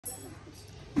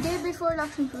Day before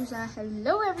Lakshmi Puja.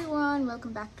 Hello everyone,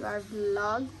 welcome back to our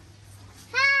vlog.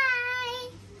 Hi!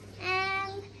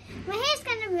 My hair is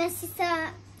kind of messy, so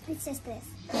it's just this.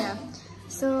 Yeah,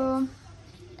 so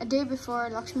a day before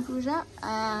Lakshmi Puja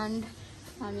and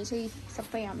हामी चाहिँ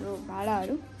सबै हाम्रो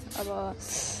भाडाहरू अब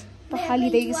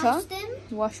पखालिदै छ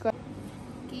wash गर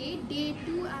के day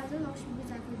 2 आज लक्ष्मी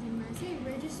पूजाको दिनमा चाहिँ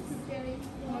we're just preparing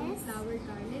flower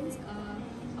garlands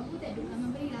अब उता ढुङ्गामा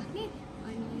पनि राख्ने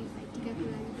अनि भाइटिकाको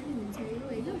लागि पनि हुन्छ यो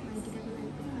हैन भाइटिकाको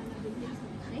लागि पनि माला बेच्दै छ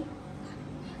है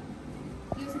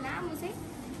यो चाहिँ लामो चाहिँ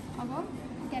अब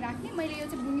त्यहाँ राख्ने मैले यो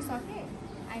चाहिँ बुनिसकेँ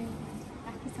अनि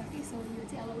राखिसकेँ सो यो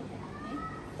चाहिँ अब उता राख्ने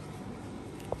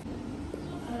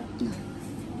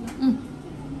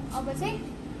अब चाहिँ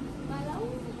माला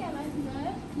त्यहाँ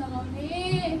लगाउने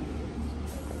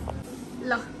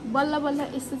ल बल्ल बल्ल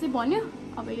यस्तो चाहिँ बन्यो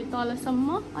अब यो तलसम्म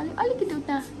अलिकति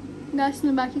उता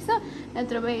गाँस्नु बाँकी छ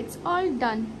नत्र भए it's all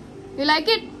done you like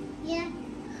it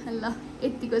ल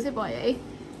यतिको चाहिँ भयो है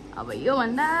अब यो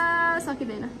भन्दा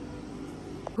सकिँदैन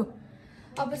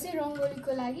अब चाहिँ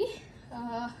रङ्गोलीको लागि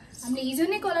हामीले हिजो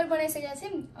नै कलर बनाइसकेको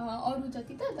थियौँ अरू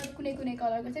जति त तर कुनै कुनै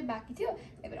कलरको चाहिँ बाँकी थियो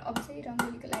त्यही भएर अब चाहिँ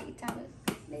रङ्गोलीको लागि चामल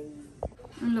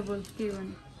ल बोल के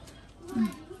भन्नु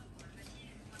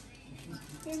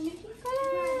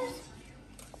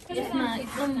यसमा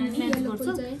एकदम म्याच गर्छ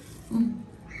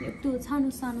त्यो सानो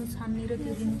सानो छान्ने र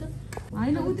त्यो दिनु त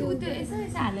हैन उ त्यो यसो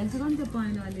यसो हालेछ नि त्यो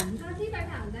पहेँलो अलिअलि कतिबाट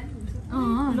हाल्दा नि हुन्छ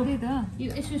त्यही त यो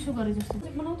यसो यसो गरे जस्तो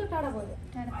बनाउ त टाढा भयो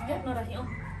टाढा नराखे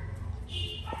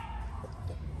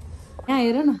यहाँ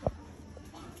हेर न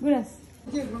गुरास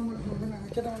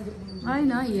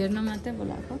हैन हेर्न मात्रै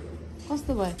बोलाएको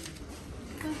कस्तो भयो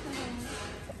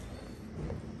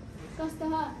कस्तो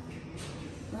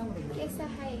कैसा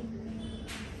है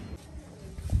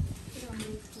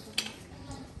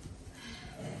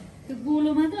त्यो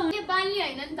गोलोमा त यो बाली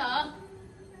हैन नि त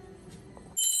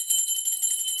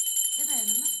यता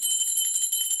हेर्नु न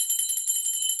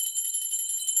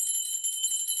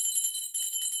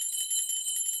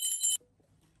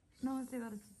नमस्ते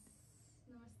गर्छु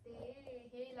नमस्ते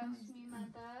हे लक्ष्मी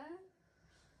माता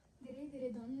धेरै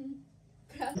धेरै धन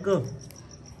Go.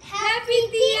 Happy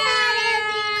Tihar,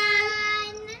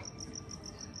 everyone!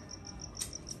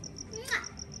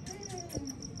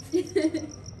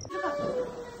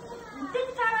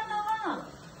 त्यति टाढा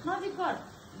नजिक गर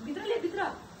भित्रले भित्र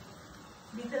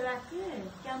राखे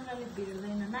क्यामेराले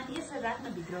भिड्दैन नानी यसरी राख्न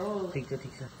भित्र हो ठीक छ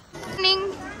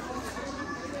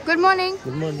गुड मर्निङ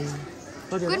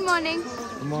गुड मर्निङ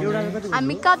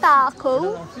हामी कता आएको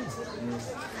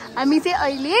हामी चाहिँ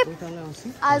अहिले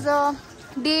आज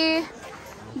डे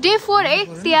 4 है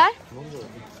तिहार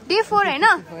डे 4 हैन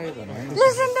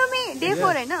लिसन टु मी डे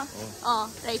 4 हैन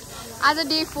राइट आज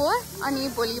डे 4 अनि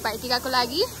भोलि भाइटिकाको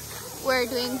लागि we are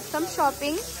doing some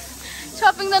shopping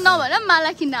त नभएर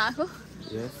माला किन्न आएको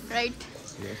राइट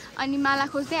अनि माला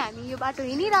खोज्दै हामी यो बाटो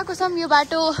हिँडिरहेको छौँ यो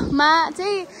बाटोमा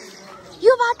चाहिँ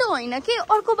यो बाटो होइन कि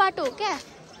अर्को बाटो हो क्या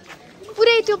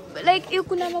पुरै त्यो लाइक यो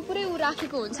कुनामा पुरै उ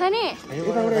राखेको हुन्छ नि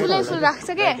फुल राख्छ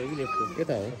क्या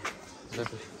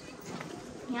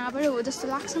यहाँबाट हो जस्तो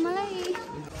लाग्छ मलाई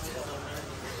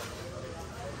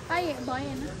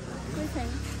भएन कोही छैन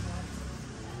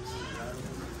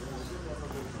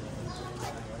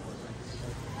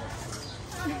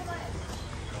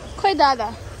खोइ दादा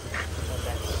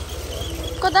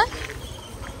कता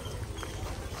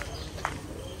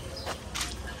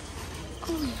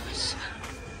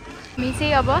हामी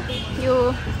चाहिँ अब यो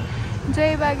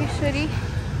जय बागेश्वरी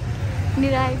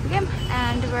निर आइपुग्यौँ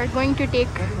and we are going to take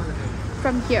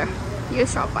from here यो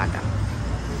सपबाट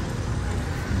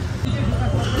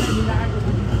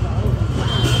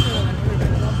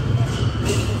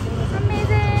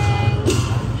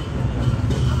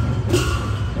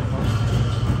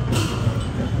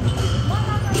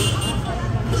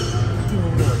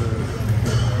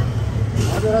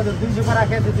हजुर 2 जुपा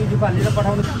राखे 2 जुपा लिएर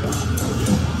पठाउनु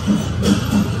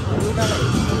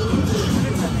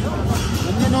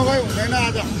नगए हुँदैन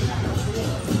आज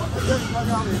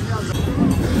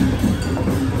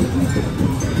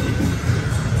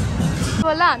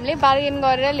होला हामीले बार्गेन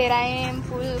गरेर लिएर आयौँ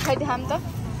फुल खै देखाम त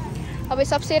अब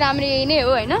सबसे राम्रो यही नै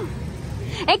हो हैन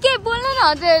ए के बोल्नु न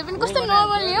हजुर पनि कस्तो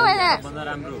नर्मल हो हैन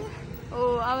ओ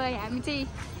अब हामी चाहिँ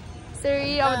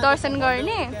सरी अब दर्शन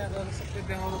गर्ने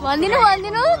भन्दिनु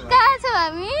कहाँ छ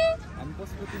हामी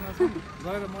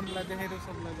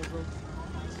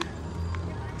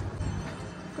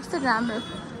कस्तो राम्रो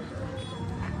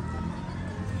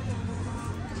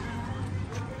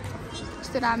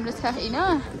कस्तो राम्रो छ हैन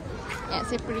यहाँ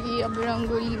चाहिँ पुरै अब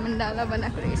रङ्गोली मण्डला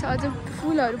बनाएको रहेछ अझ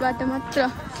फुलहरूबाट मात्र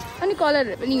अनि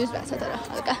कलरहरू पनि युज भएको छ तर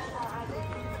हल्का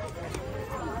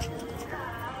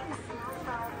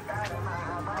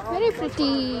Very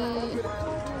pretty.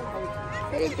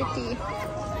 Very pretty.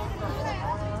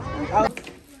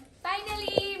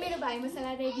 Finally, मेरो भाइ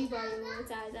मसाला रेडी भयो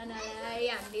 4 जनालाई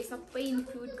हामीले सबै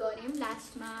इन्क्लुड गर्यौं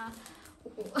लास्टमा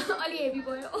अलि हेभी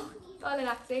भयो तल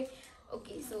राख्छ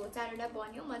ओके सो 4 वटा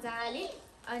बन्यो मजाले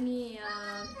अनि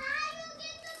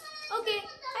ओके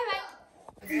बाइ बाइ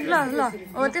ल ल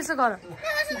हो त्यसो गर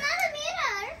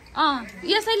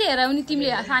यसैले हेर उनी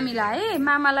तिमीले सामीलाई है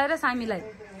मामालाई र सामीलाई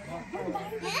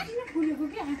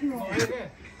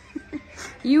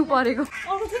हिउँ परेको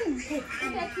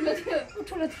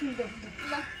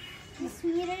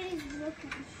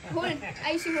Hold,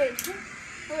 I should hold.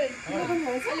 Hold.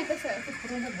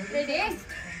 Ready?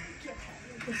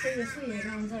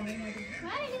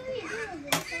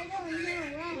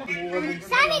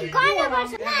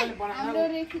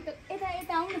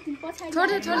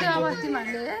 छोड्यो छोड्यो अब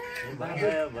तिमीहरूले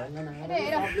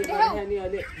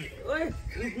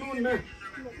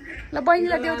ल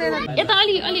बहिनीलाई देऊ यता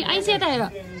अलि अलि आइसे यता हेर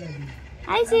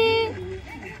आइसे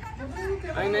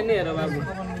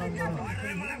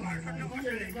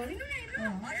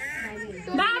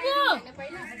बाबु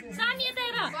सामी यता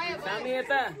हेर सामी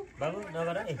यता बाबु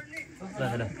नगर है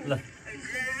ल ल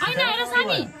ऐना हेर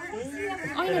सामी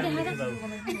ऐना देखा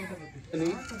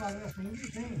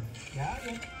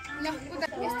ल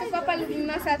यस्तो कपाल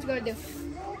मसाज गर्दियो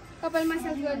कपाल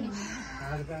मसाज गर्ने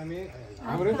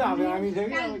हाम्रो त अब हामी छ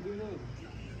कि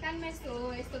कानमा यस्तो हो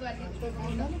यस्तो गर्ने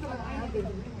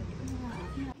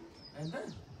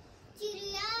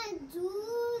चिडिया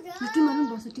जुर तिमीहरू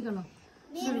बस टिका ल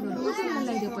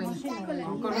लगाइदियो पहिला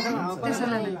त्यसो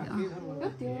लगाइदियो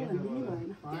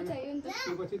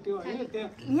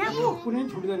यहाँ कुनै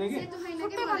छुट्दैन कि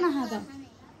छुट्टै गर्न खा त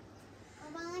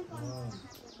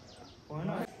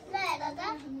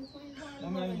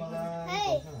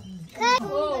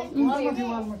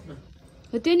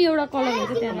त्यो नि एउटा कलर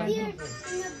हुन्छ त्यहाँ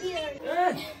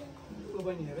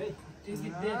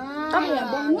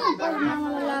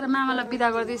मामालाई ल्याएर मामालाई बिदा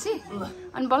गर्दैछु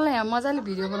अनि बल्ल यहाँ मजाले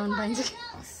भिडियो बनाउनु पाइन्छ कि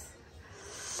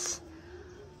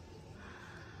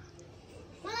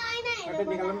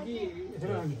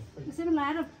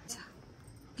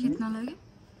खिच्न लाग्यो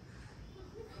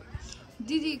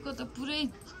दिदीको त पुरै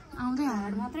आउँदै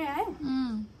हाड मात्रै आयो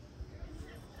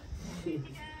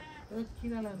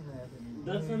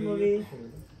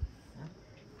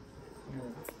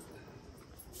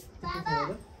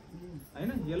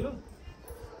हैन येलो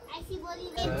ऐसी बोली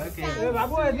ए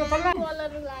बाबु यो कलर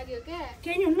कलर लाग्यो के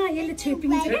केही नि हुन्न यसले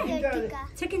छेपिन्छ के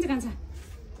छेकिन्छ कान्छ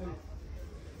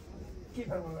के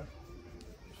गर्नु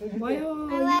भयो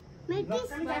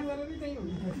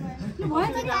भयो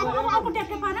त अब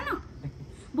ट्याक्कै पार न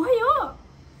भयो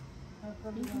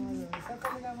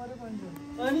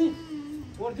अनि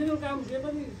ओरिजिनल काम जे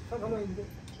पनि सफल हुन्छ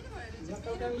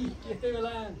जस्तो काम यस्तै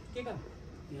बेला के काम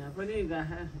यहाँ पनि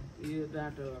गाहा यो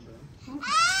डाटो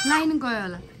लाइन गयो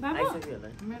होला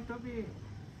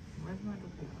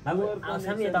बाबु बाबु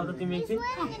सामी यता आउँदा तिमी एकछिन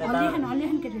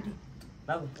हल्लेखन केटी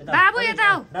बाबु यता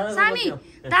आऊ सामी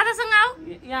दादासँग आऊ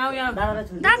यहाँ आऊ यहाँ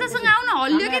दादासँग आऊ न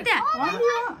हल्लियो के त्यहाँ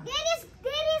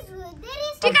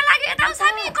टिका लाग्यो यता आऊ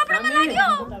सामी कपडामा लाग्यो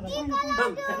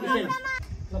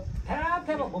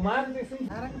ठ्याप घुमाएर त्यसै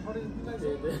साराको छोडेर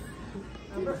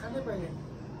हाम्रो खानै पाइने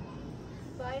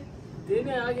त्यही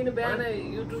नै अघि नै बिहान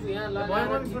युट्युब यहाँ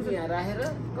लगाएर टिभी यहाँ राखेर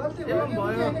गल्ती भयो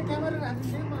क्यामेरा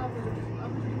राख्दिछु म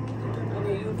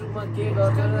अनि युट्युबमा के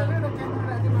गर्छ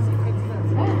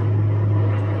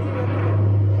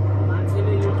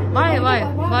मान्छेले युट्युब भयो भयो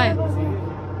भयो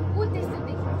उ त्यस्तो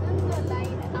देखिन्छ नि त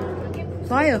लाइन आउँछ के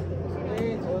भयो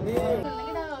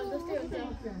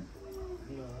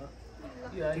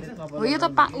हो यो त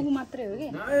ऊ मात्रै हो कि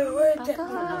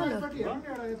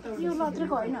यो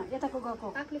लत्रेको होइन यताको गएको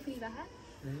आफूले फिल भए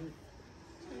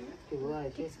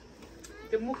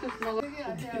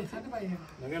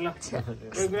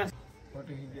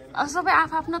सबै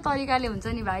आफ्नो तरिकाले हुन्छ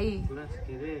नि भाइ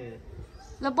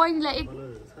ल बहिनीलाई एक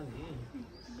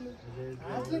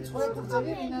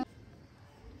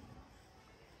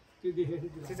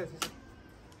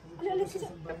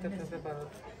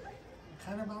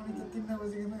खाना पाउने त 3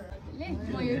 बजेको ले म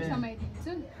यो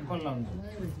समाइदिन्छु बल्ल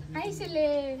आइसीले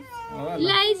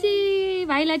लाइसी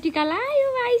भाइलाई टिका लायो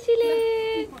आइसीले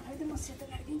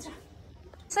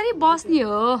सरी बस्ने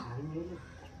हो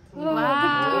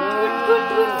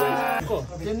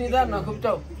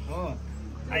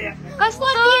कस्तो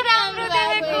राम्रो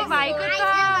देखेको भाइको त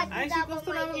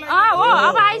हो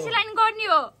अब आइसीलाई नि गर्ने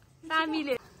हो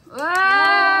सामीले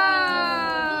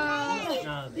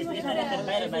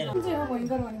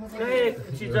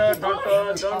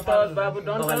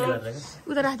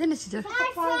उता राख्दैन सिजर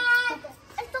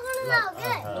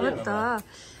हो त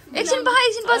एकछिन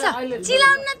पछि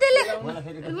चिलाउनु न त्यसले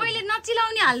मैले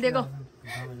नचिलाउने हालिदिएको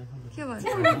के भन्छ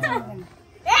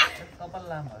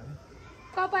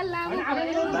कपाल लामो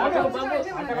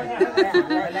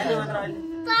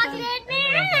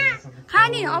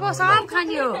खाने अब सब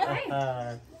खाने हो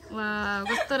वाह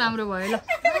कस्तो राम्रो भयो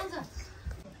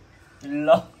ल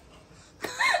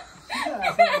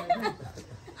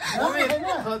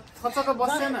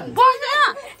बस्दैन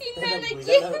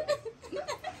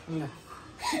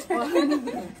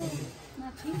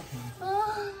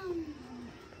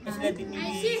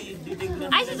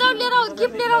आइसी जाऊ लिएर आऊ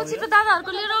गिफ्ट लिएर आऊ छिटो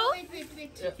दादाहरूको लिएर आऊ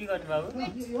के गर्ने बाबु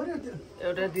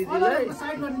एउटा दिदीलाई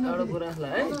एउटा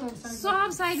बुढालाई है सब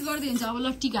साइड गरिदिन्छ अब ल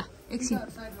टिका एकछिन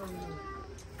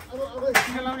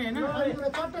खेलाउने हैन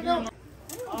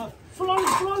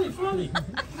स्लोली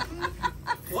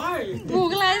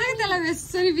भोक लाग्यो नि त्यसलाई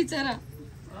बेसरी बिचरा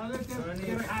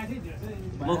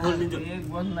म खोल्दिन्छु एक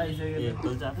बन्द लागिसक्यो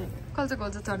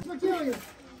कल्चा चढ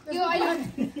यो अहिले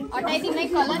हटाइदिउँ है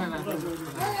कलर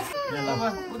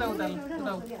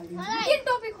के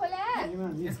टोपी खोले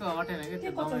यसको हटेन के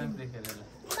त्यो तपाईले देखेर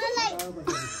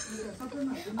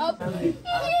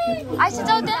आइस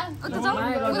जाऊ त्यहाँ उता जाऊ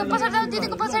उता पछाडि जाऊ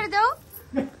दिदीको पछाडि जाऊ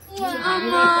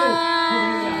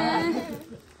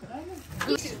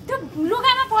त्यो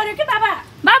लुगामा पर्यो के बाबा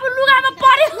बाबु लुगामा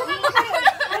पर्यो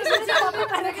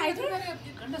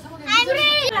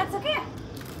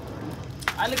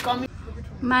अलि कमी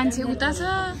मान्छे उता छ ल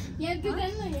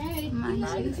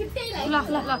ल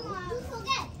ल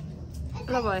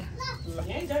ल भयो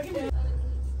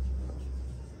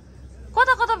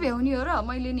कता कता भ्याउने हो र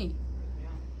मैले नि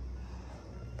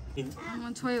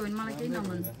छोयो भने मलाई केही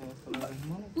नभन्नु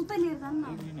उता लिएर जानु न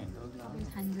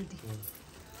खान्छ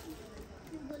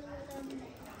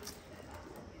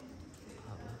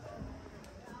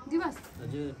दिवस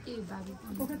ए बाबु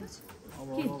के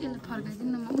यसलाई फर्काइदिनु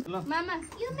न मामा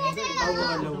यो मेरो हो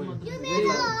यो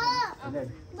मेरो हो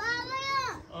बाबा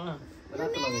यो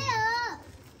मेरो हो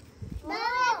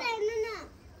बाबा हेर्नु न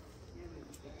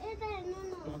यता हेर्नु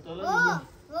न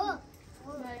हो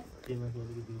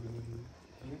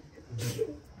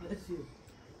Bless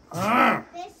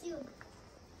you.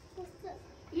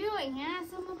 यो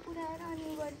यहाँसम्म पुऱ्याएर अनि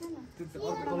गर्छ न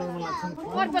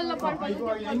पर्पल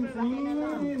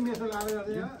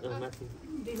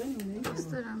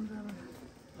कस्तो राम्रो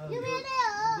यो मेरो हो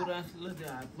बुढाले त्यो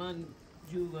हातमा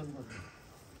जिउ गर्नुपर्छ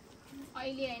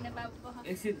अहिले हैन बाबु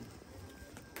एकछिन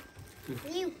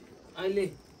लिउ अहिले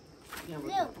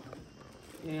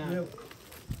लिउ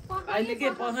अहिले के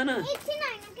पखन एकछिन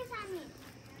हैन के सामी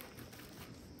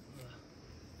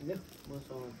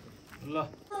ल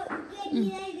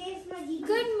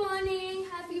गुड मर्निङ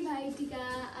ह्यापी भाइटिका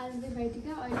आज चाहिँ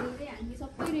भाइटिका अहिले चाहिँ हामी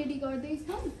सबै रेडी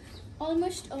गर्दैछौँ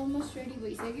अलमोस्ट रेडी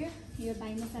भइसक्यो यो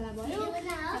भाइ मसाला भयो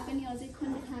पनि अझै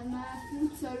खाना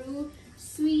फ्रुट्सहरू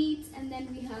sweets and then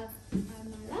we have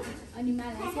माला अनि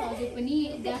माला चाहिँ अझै पनि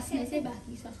गाँस्ने चाहिँ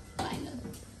बाँकी छ फाइनल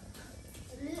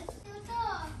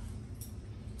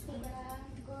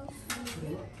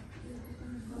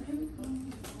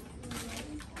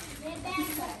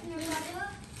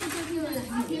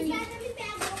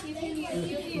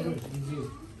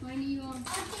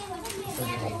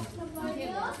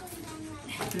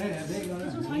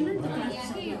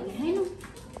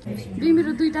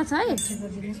बिमिरो दुईटा छ है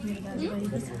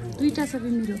दुईटा छ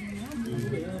बिमिरो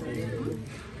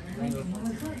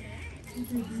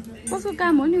कसको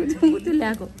काम हो नि त्यो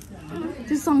ल्याएको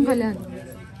त्यो शङ्ख ल्याएको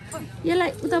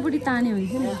यसलाई उतापट्टि तान्यो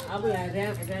भने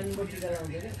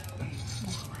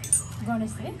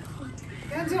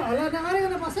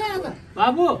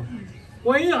बाबु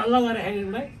कोही हल्ला गरे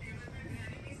भाइ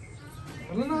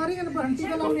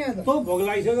तँ भोग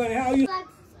लागिसक्यो अरे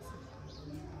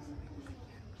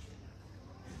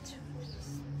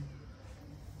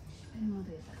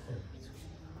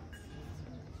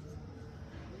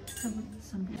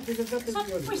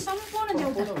सम्पूर्ण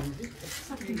देउता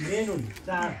मेनु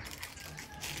चाड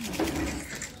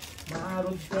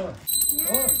महारुद्र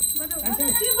हो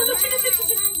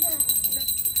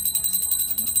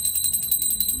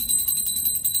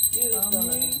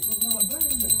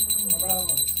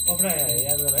कपडा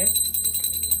याद गर है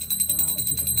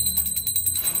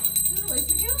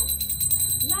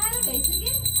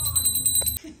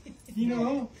किन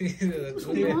हो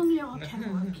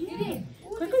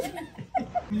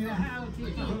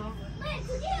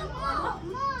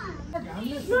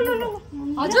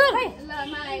हजुर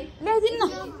ल्याइदिनु न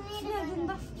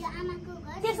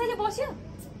त्यसैले बस्यो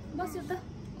बस्यो त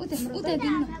उता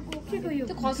दिनु न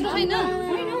त्यो खस्रो छैन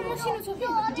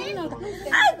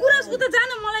गुराँसको त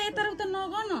जान मलाई यता उता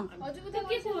नगर्न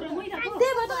त्यही भएर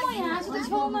यहाँ छु त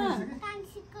छेउमा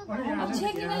अब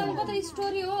छेकिन कता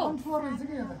स्टोरी हो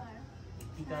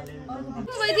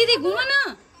ओइ दिदी घुम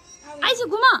न आइस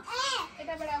घुम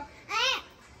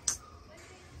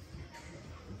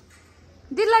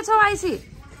दिदीलाई छौ आइसी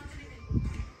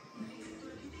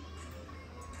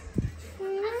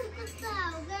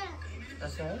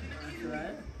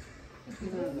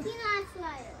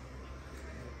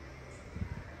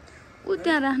उ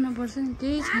त्यहाँ राख्नुपर्छ नि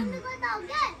केही छैन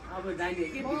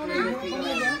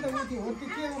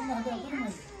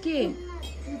के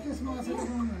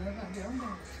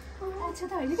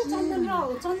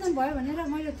चन्दन भयो भनेर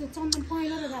मैले त्यो चन्दन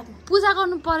पहेँलो राखेँ पूजा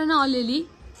गर्नु परेन अलिअलि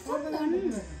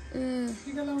ए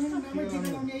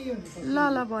ल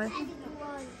ल भयो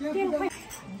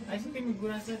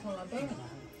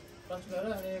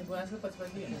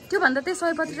त्यो भन्दा त्यही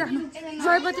सयपत्री राख्नु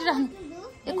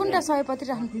एक कुन्टा सयपत्री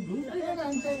राख्नु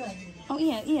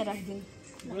यहाँ राखिदिनु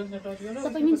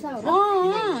तपाईँ मिल्छ हो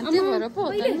त्यो भएर पो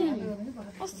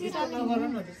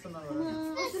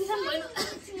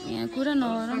यहाँ कुरा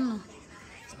नगर न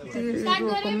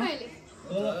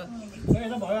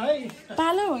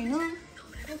पालो होइन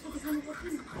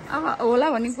अब होला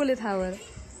भने कसले थाहा भयो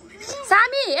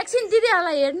सामी एकछिन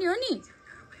दिदीहरूलाई हेर्ने हो नि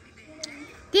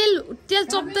तेल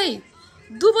चप्दै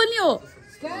दुबो नि हो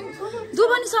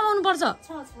दुबो नि समाउनु पर्छ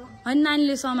होइन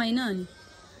नानीले समाइन अनि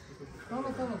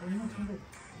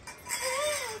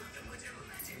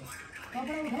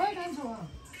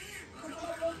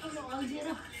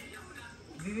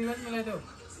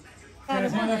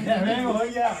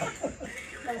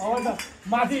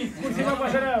माथि कुर्सीमा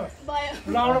बसेर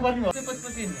लाउनु पर्ने भयो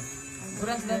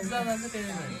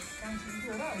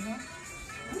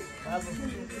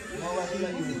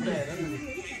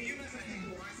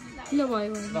ल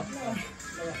भयो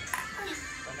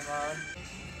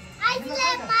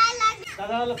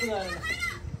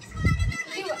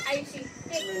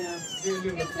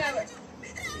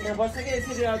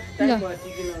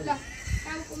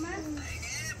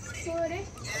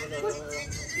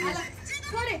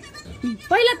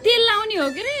पहिला तेल लाउने हो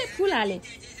के रे फुल हाले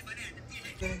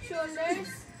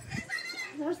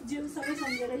जिउ सबै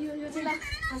सम्झेर यो चाहिँ ल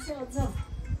खासै अझ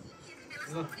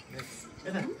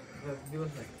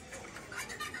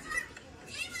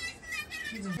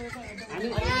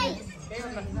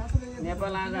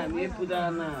नेपाल आएर हामी पूजा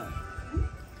गर्न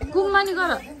गुम्मा नि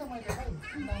गर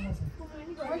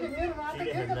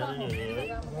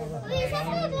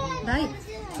भाइ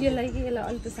यसलाई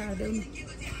अलिक सार्दै नि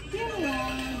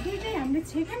दुइटै हामीले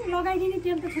छेक्यौँ लगाइदिने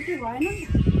तेल त छुट्टै भएन नि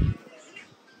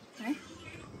है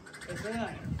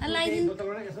लगाइदिनु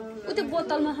उ त्यो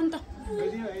बोतलमा छ नि त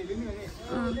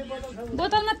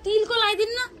बोतलमा तिलको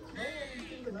लगाइदिनु न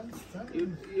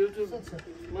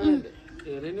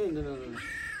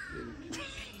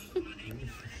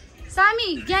सामी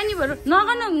ज्ञानी भएर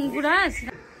नगर्नु कुरा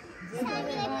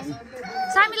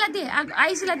सामीलाई दे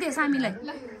आइसीलाई दे सामीलाई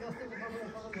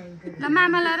ल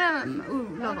मामालाई र ऊ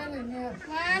ल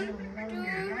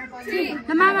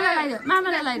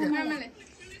मामालाई लगाइदियो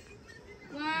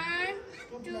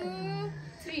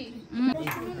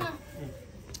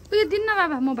उयो दिन्न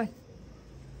बाबा मोबाइल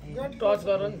टच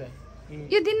गर नि त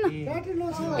यो दिन्न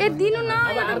ए दिनु न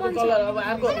अर्को कलर अब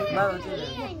अर्को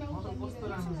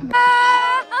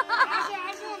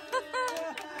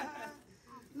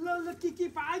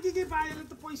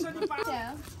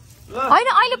होइन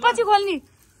अहिले पछि खोल्ने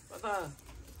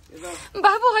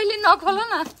बाबु अहिले नखोल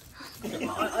न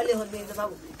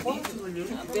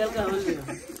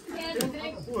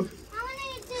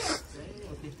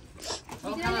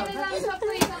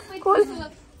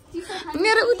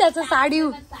मेरो उता छ साडी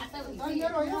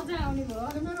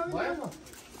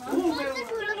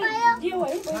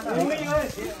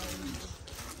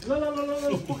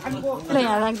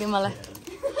यहाँ राख्दियो मलाई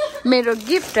मेरो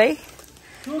गिफ्ट है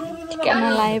टिकामा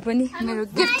लाए पनि मेरो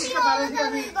गिफ्ट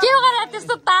के हो गरेर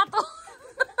त्यस्तो तातो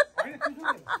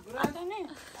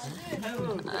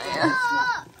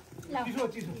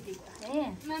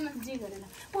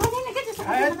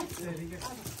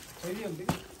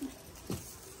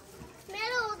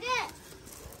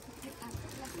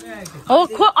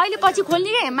हो अहिले पछि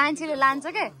खोल्ने के मान्छेले लान्छ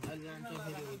के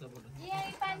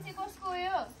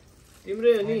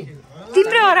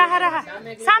तिम्रो हो राख राख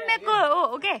साम्यकको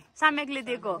हो के साम्यकले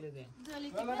दिएको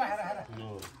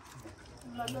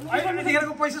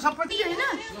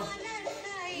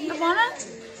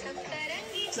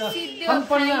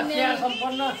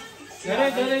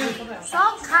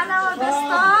सब खानामा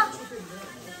व्यस्त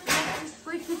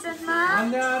कोही किचनमा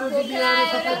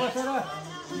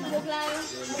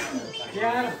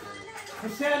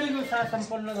खुसियालीको साथ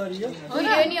सम्पन्न गरियो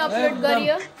अपलोड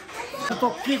गरियो त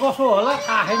के कसो होला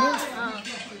थाहा छैन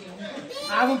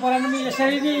आगो परामा नि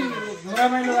यसरी नै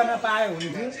रमाइलो गर्न पाए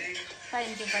हुन्थ्यो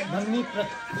भन्ने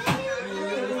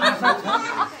आशा छ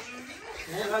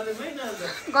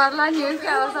गर्ला नि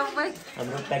क्या हो सबै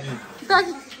हाम्रो प्याकिङ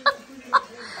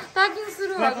प्याकिङ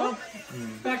सुरु भएको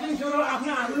प्याकिङ सुरु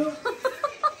आफ्नो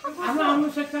हाम्रो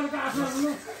सेक्टरको आफ्नो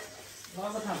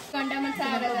घण्टामा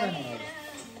 4000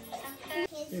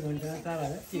 1 घण्टा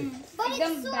 4000 के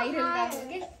एकदम भाइरल गएको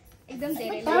के एकदम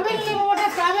धेरै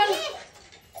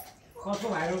कसो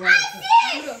भाइरल गएको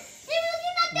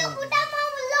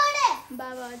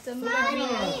बाबा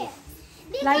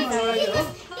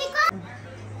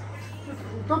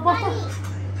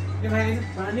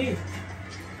पानी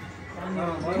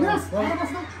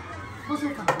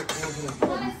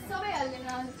सबै हाल्दैन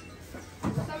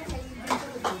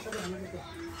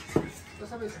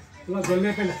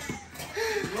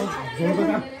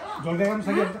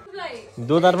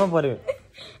दोधारमा पर्यो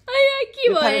के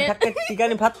भयो ठ्याक्कै टिका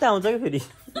नि फात्तै आउँछ कि फेरि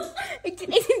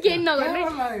एकछिन केही नगर्ने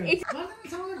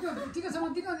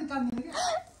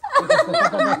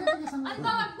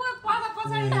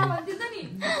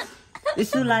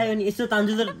यसो लाग्यो नि यसो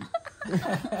तान्छु त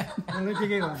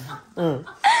ठिकै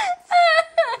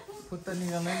खुट्टा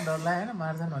निकाल्न डर लाग्यो होइन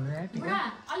मार्छन् भनेर ठिकै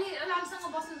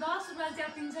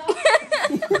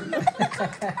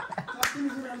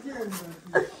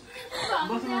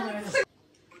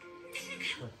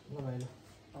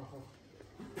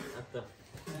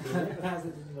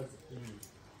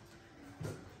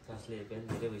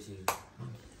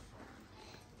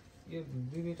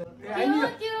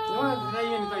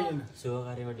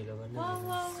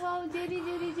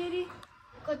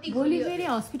भोलि फेरि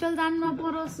हस्पिटल जानुमा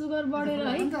पर्यो सुगर बढेर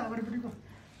है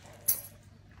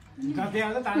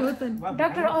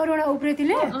डाक्टर अरोडा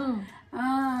उप्रेतीले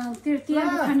त्यो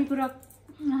तिहारको खानेकुरा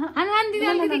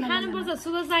अलिकति खानुपर्छ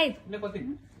सुगर साइड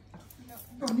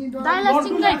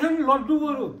लड्डु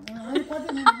बरु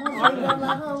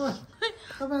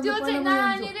त्यो चाहिँ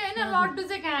नानीले हैन लड्डु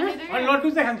चाहिँ खाने रे लड्डु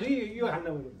चाहिँ खान्छु यो खान्न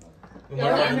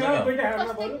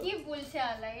बरु के बोल्छ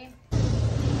होला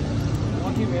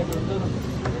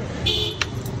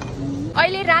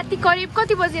अहिले राति करिब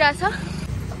कति बजिरहेछ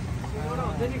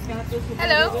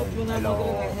हेलो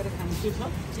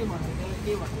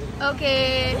ओके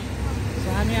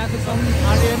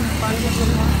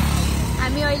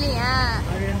हामी अहिले यहाँ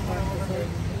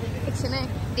एकछिन है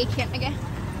देखिएन क्या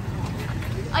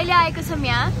अहिले आएको छौँ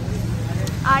यहाँ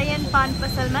आर्यन पान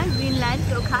पसलमा ग्रिनल्यान्ड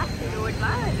टोखा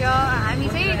रोडमा र हामी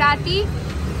चाहिँ राति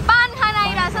पान खान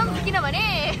आइरहेछौँ किनभने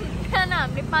खाना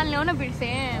हामीले पान ल्याउन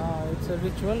बिर्सेँ इट्स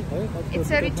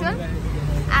अ रिचुअल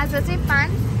आज चाहिँ पान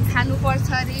खानुपर्छ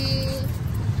अरे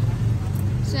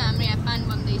सो हाम्रो यहाँ पान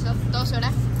बन्दैछ 10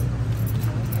 वटा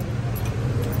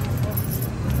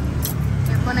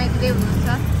बनाइदिँदै हुनुहुन्छ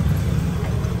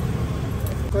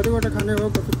कतिवटा खाने हो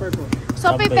कति प्याक हो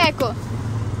सबै प्याक हो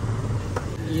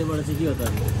योबाट चाहिँ के हो त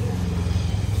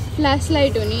फ्ल्यास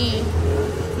लाइट हो नि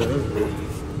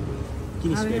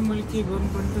मैले के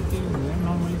गर्नुपर्ने त त्यो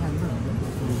नर्मली खान्छ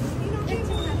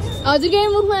हजुरकै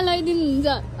मुखमा लगाइदिनुहुन्छ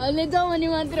अहिले जाउँ भने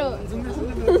मात्र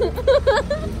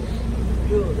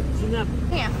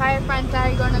यहाँ फायर पान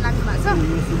ट्राई गर्न लाग्नु भएको छ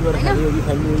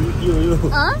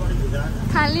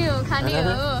खाने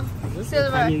हो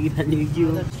silver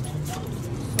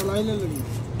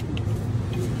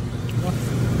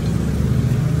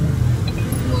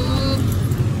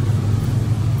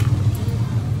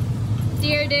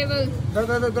Dear devil.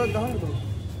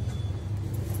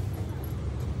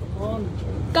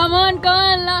 Come on,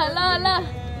 la.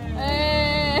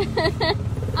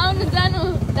 आउनु जानु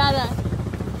दादा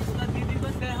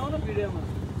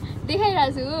देखाइरहेको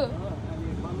छु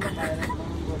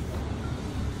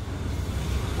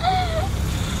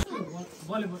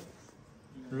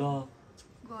ल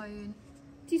गयो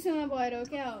चिसोमा भएर हो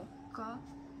क्या हो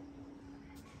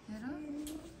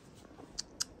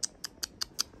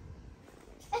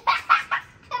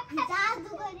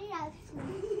जादु गरिरहेको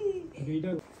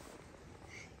छु